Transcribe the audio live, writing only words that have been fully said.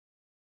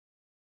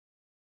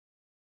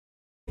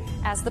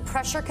As the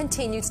pressure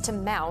continues to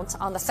mount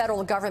on the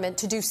federal government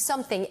to do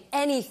something,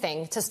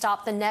 anything, to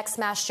stop the next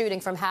mass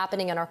shooting from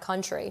happening in our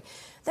country,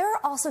 there are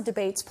also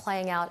debates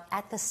playing out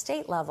at the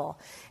state level.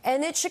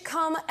 And it should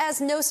come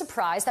as no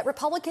surprise that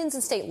Republicans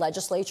in state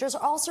legislatures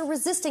are also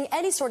resisting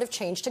any sort of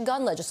change to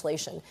gun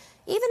legislation,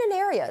 even in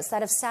areas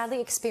that have sadly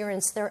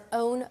experienced their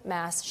own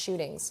mass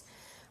shootings.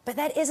 But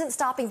that isn't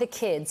stopping the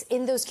kids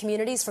in those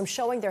communities from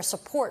showing their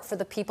support for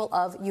the people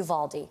of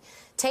Uvalde.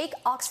 Take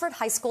Oxford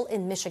High School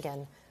in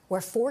Michigan, where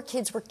 4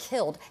 kids were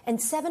killed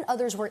and 7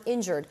 others were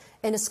injured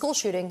in a school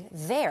shooting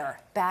there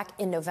back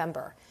in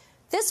November.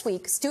 This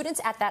week,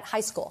 students at that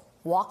high school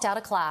walked out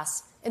of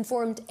class and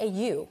formed a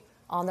U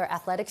on their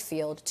athletic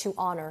field to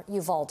honor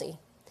Uvalde.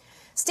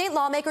 State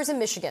lawmakers in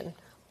Michigan,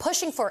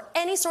 pushing for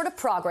any sort of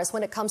progress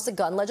when it comes to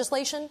gun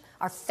legislation,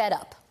 are fed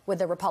up with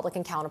their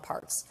Republican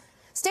counterparts.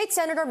 State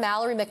Senator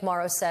Mallory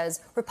McMorrow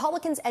says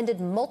Republicans ended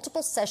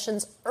multiple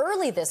sessions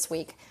early this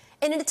week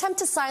in an attempt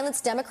to silence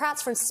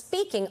Democrats from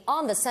speaking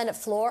on the Senate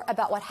floor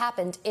about what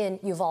happened in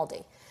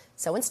Uvalde.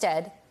 So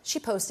instead, she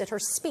posted her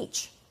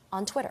speech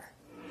on Twitter.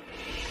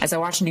 As I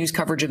watched news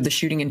coverage of the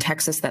shooting in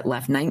Texas that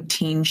left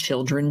 19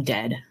 children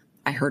dead,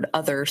 I heard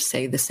others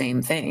say the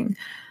same thing.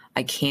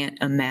 I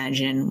can't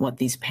imagine what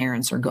these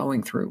parents are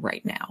going through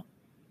right now.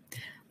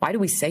 Why do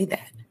we say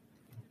that?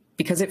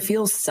 Because it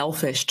feels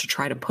selfish to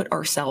try to put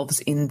ourselves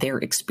in their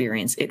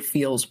experience. It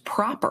feels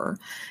proper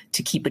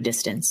to keep a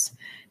distance,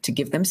 to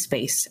give them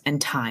space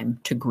and time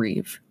to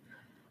grieve.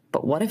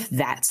 But what if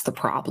that's the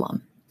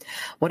problem?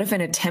 What if an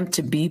attempt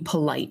to be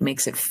polite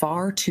makes it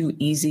far too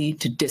easy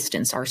to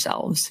distance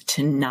ourselves,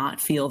 to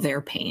not feel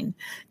their pain,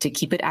 to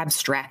keep it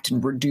abstract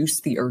and reduce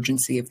the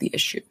urgency of the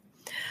issue?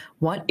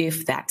 What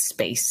if that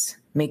space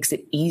makes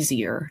it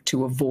easier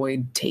to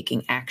avoid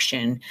taking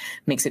action,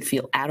 makes it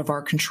feel out of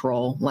our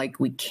control, like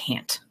we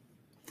can't?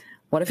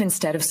 What if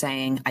instead of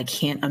saying, I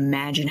can't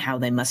imagine how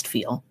they must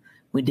feel,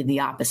 we did the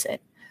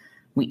opposite?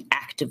 We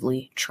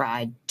actively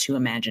tried to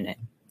imagine it,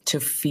 to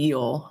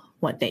feel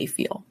what they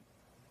feel.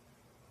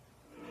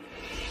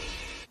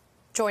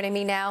 Joining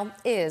me now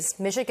is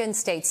Michigan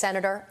State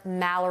Senator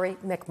Mallory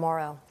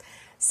McMorrow.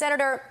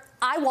 Senator,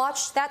 I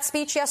watched that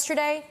speech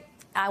yesterday.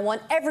 I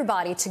want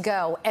everybody to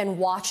go and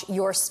watch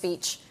your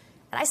speech.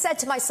 And I said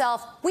to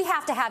myself, we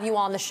have to have you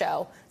on the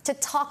show to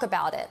talk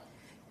about it.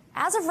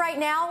 As of right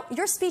now,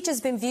 your speech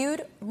has been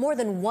viewed more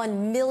than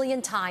 1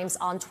 million times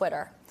on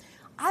Twitter.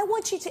 I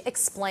want you to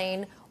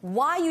explain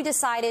why you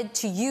decided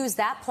to use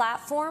that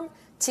platform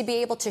to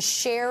be able to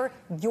share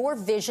your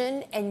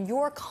vision and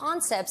your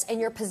concepts and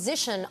your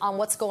position on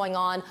what's going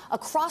on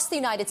across the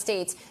United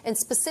States, and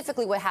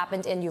specifically what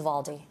happened in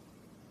Uvalde.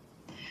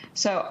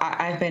 So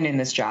I've been in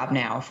this job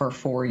now for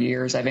 4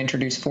 years. I've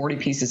introduced 40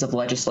 pieces of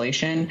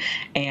legislation,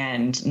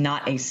 and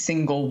not a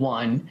single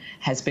one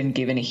has been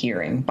given a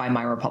hearing by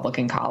my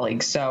Republican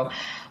colleagues. So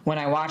when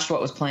I watched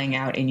what was playing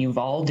out in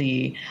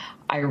Uvalde,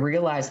 I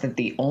realized that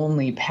the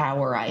only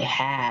power I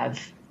have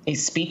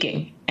is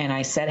speaking. And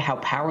I said how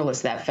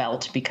powerless that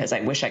felt, because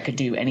I wish I could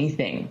do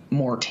anything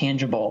more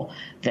tangible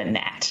than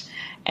that.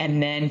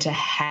 And then to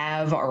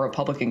have our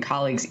Republican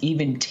colleagues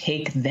even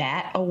take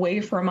that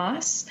away from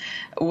us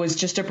was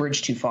just a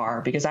bridge too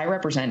far, because I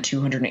represent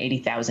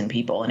 280,000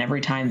 people. And every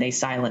time they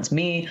silence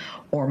me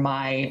or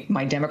my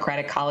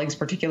Democratic colleagues,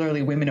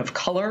 particularly women of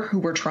color who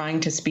were trying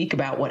to speak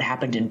about what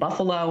happened in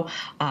Buffalo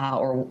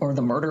or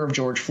the murder of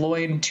George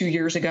Floyd 2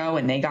 years ago,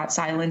 and they got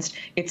silenced,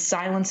 it's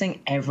silencing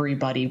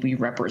everybody we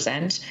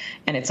represent,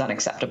 and it's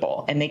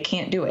unacceptable. And they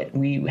can't do it.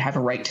 We have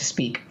a right to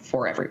speak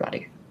for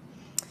everybody.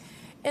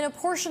 In a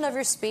portion of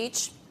your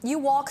speech, you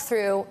walk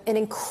through an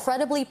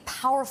incredibly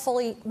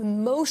powerfully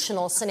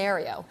emotional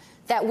scenario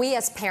that we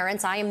as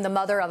parents, I am the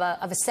mother of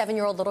a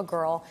 7-year-old little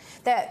girl,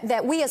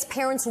 that we as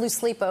parents lose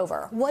sleep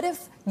over. What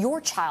if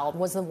your child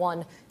was the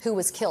one who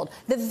was killed?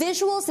 The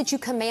visuals that you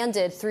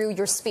commanded through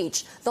your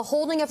speech, the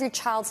holding of your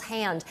child's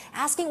hand,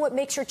 asking what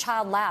makes your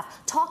child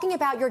laugh, talking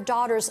about your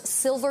daughter's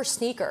silver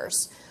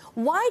sneakers.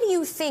 Why do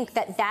you think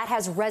that that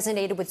has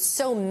resonated with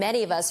so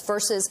many of us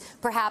versus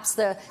perhaps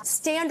the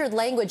standard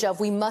language of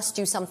we must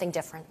do something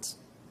different?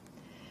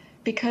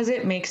 Because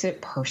it makes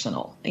it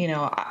personal. You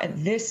know,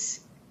 this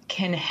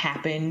can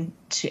happen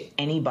to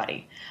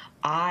anybody.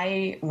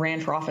 I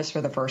ran for office for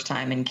the first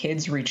time, and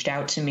kids reached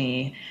out to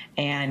me,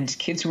 and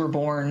kids who were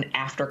born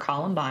after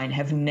Columbine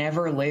have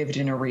never lived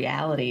in a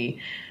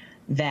reality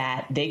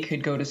that they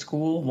could go to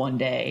school one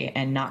day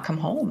and not come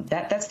home.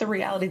 That's the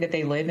reality that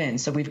they live in.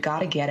 So we've got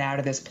to get out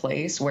of this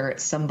place where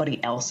it's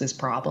somebody else's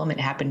problem. It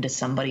happened to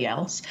somebody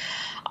else.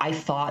 I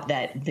thought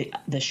that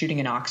the shooting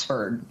in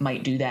Oxford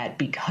might do that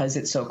because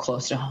it's so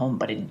close to home,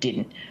 but it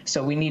didn't.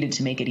 So we needed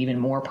to make it even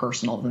more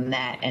personal than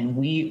that. And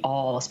we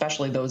all,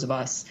 especially those of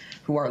us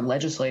who are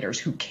legislators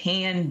who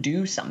can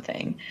do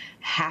something,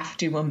 have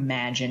to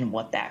imagine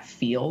what that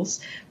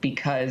feels,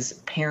 because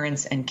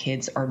parents and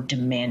kids are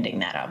demanding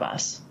that of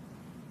us.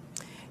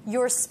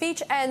 Your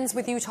speech ends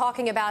with you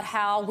talking about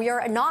how we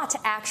are not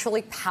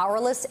actually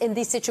powerless in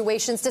these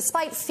situations,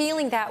 despite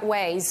feeling that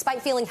way,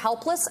 despite feeling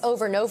helpless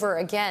over and over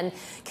again.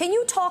 Can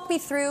you talk me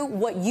through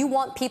what you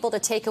want people to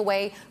take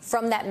away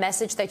from that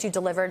message that you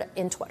delivered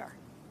in Twitter?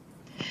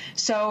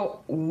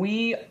 So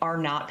we are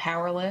not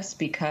powerless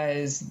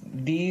because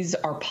these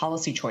are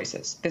policy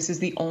choices. This is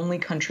the only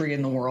country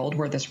in the world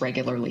where this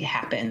regularly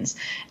happens,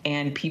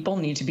 and people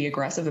need to be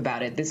aggressive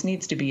about it. This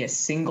needs to be a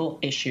single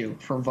issue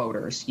for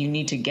voters. You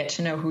need to get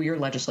to know who your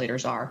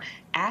legislators are,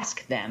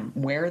 ask them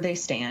where they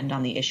stand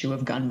on the issue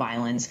of gun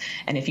violence,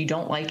 and if you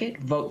don't like it,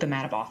 vote them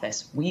out of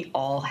office. We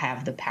all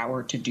have the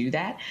power to do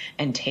that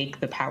and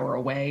take the power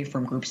away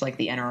from groups like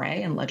the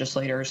NRA and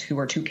legislators who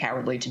are too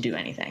cowardly to do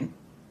anything.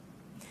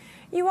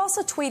 You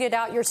also tweeted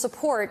out your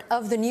support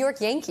of the New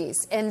York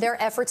Yankees in their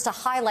efforts to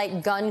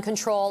highlight gun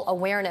control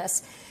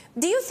awareness.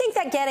 Do you think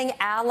that getting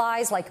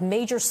allies like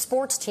major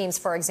sports teams,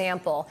 for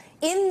example,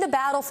 in the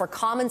battle for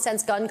common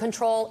sense gun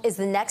control is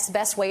the next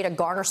best way to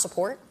garner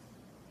support?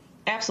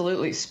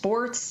 Absolutely.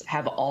 Sports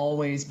have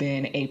always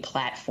been a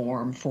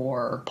platform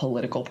for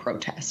political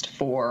protest,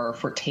 for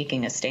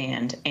taking a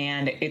stand.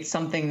 And it's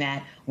something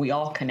that we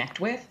all connect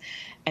with.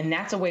 And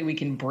that's a way we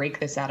can break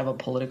this out of a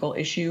political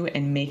issue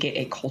and make it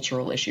a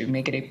cultural issue,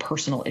 make it a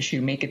personal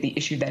issue, make it the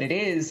issue that it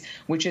is,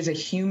 which is a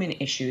human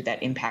issue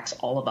that impacts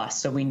all of us.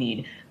 So we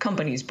need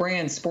companies,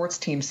 brands, sports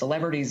teams,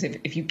 celebrities.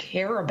 If you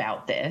care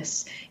about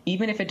this,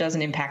 even if it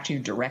doesn't impact you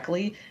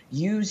directly,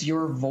 use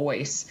your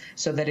voice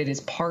so that it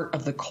is part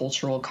of the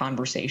cultural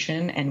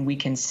conversation and we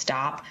can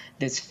stop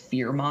this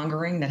fear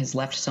mongering that has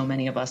left so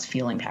many of us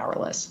feeling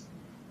powerless.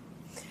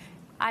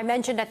 I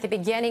mentioned at the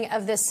beginning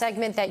of this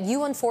segment that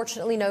you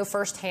unfortunately know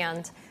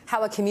firsthand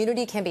how a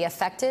community can be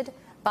affected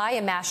by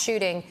a mass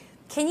shooting.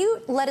 Can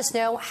you let us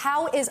know,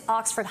 how is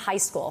Oxford High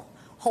School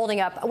holding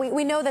up?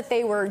 We know that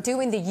they were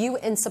doing the You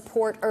in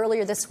Support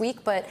earlier this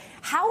week, but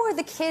how are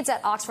the kids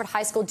at Oxford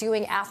High School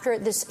doing after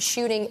this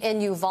shooting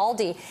in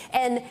Uvalde?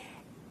 And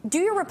do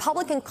your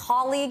Republican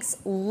colleagues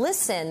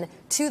listen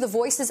to the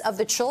voices of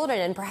the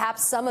children and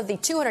perhaps some of the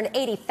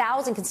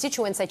 280,000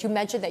 constituents that you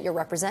mentioned that you're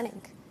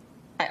representing?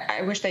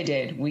 I wish they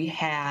did. We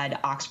had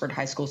Oxford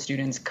High School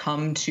students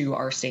come to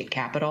our state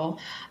capitol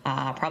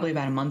probably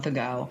about a month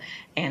ago,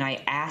 and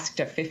I asked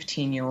a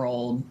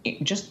 15-year-old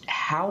just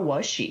how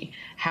was she?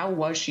 How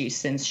was she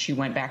since she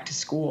went back to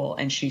school?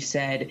 And she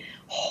said,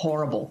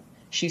 horrible.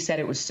 She said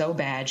it was so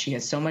bad. She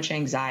has so much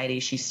anxiety.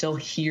 She still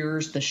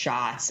hears the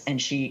shots and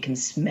she can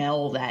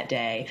smell that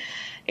day.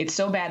 It's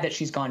so bad that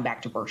she's gone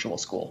back to virtual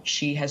school.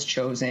 She has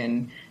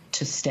chosen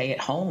to stay at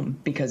home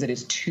because it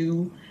is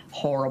too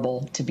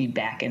horrible to be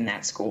back in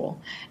that school.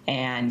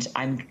 And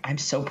I'm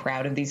so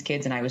proud of these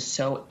kids, and I was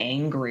so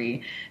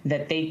angry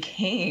that they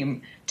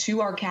came to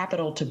our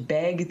Capitol to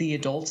beg the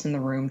adults in the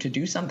room to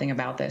do something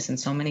about this, and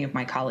so many of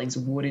my colleagues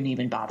wouldn't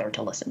even bother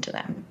to listen to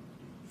them.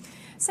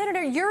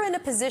 Senator, you're in a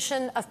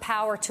position of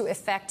power to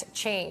effect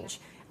change.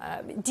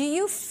 Do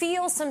you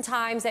feel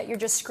sometimes that you're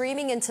just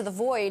screaming into the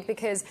void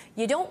because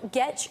you don't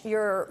get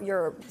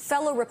your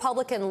fellow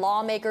Republican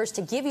lawmakers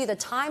to give you the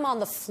time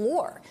on the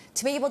floor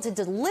to be able to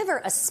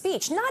deliver a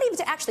speech, not even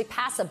to actually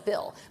pass a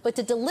bill, but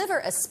to deliver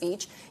a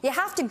speech? You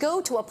have to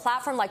go to a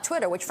platform like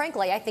Twitter, which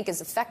frankly I think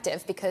is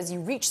effective because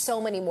you reach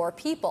so many more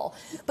people.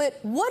 But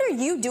what are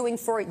you doing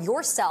for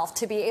yourself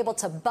to be able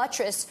to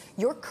buttress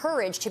your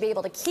courage to be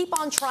able to keep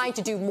on trying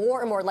to do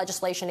more and more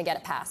legislation to get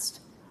it passed?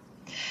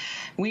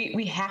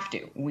 We have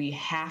to. We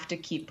have to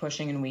keep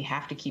pushing and we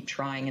have to keep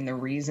trying. And the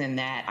reason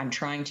that I'm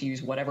trying to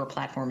use whatever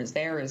platform is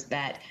there is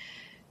that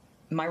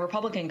my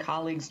Republican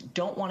colleagues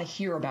don't want to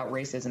hear about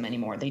racism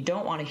anymore. They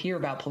don't want to hear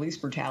about police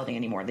brutality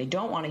anymore. They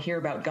don't want to hear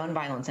about gun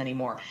violence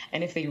anymore.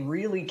 And if they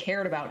really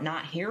cared about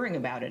not hearing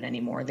about it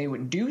anymore, they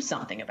would do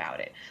something about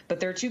it.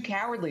 But they're too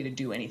cowardly to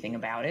do anything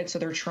about it. So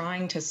they're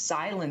trying to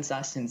silence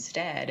us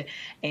instead.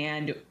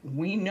 And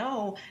we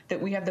know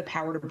that we have the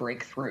power to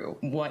break through.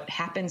 What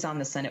happens on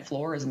the Senate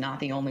floor is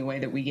not the only way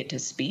that we get to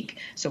speak.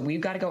 So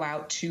we've got to go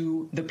out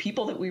to the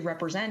people that we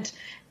represent,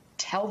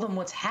 tell them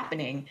what's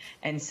happening,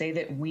 and say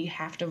that we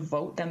have to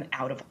vote them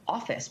out of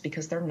office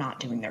because they're not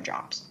doing their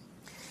jobs.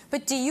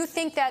 But do you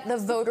think that the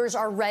voters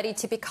are ready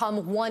to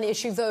become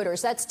one-issue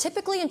voters? That's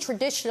typically and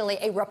traditionally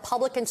a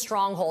Republican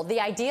stronghold, the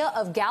idea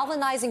of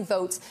galvanizing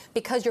votes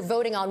because you're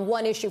voting on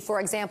one issue, for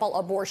example,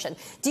 abortion.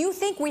 Do you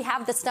think we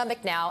have the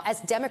stomach now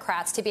as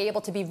Democrats to be able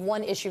to be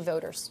one-issue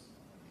voters?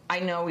 I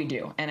know we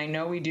do. And I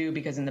know we do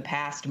because in the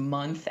past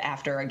month,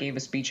 after I gave a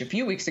speech a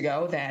few weeks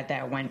ago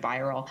that went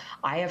viral,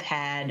 I have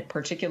had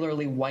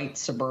particularly white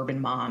suburban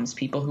moms,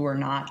 people who are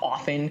not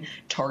often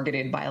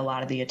targeted by a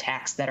lot of the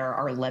attacks that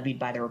are levied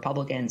by the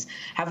Republicans,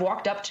 have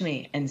walked up to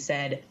me and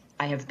said,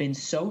 I have been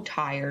so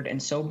tired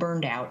and so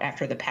burned out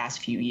after the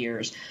past few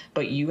years,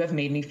 but you have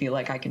made me feel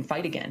like I can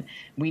fight again.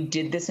 We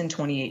did this in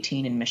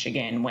 2018 in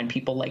Michigan when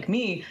people like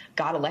me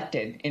got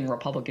elected in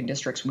Republican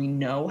districts. We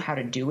know how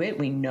to do it.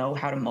 We know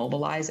how to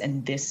mobilize,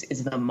 and this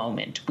is the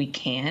moment. We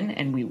can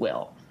and we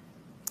will.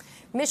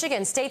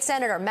 Michigan State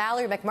Senator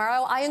Mallory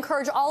McMorrow. I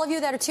encourage all of you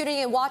that are tuning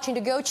in and watching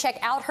to go check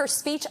out her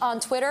speech on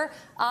Twitter.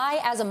 I,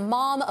 as a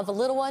mom of a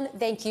little one,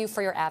 thank you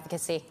for your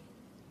advocacy.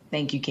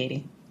 Thank you,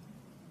 Katie.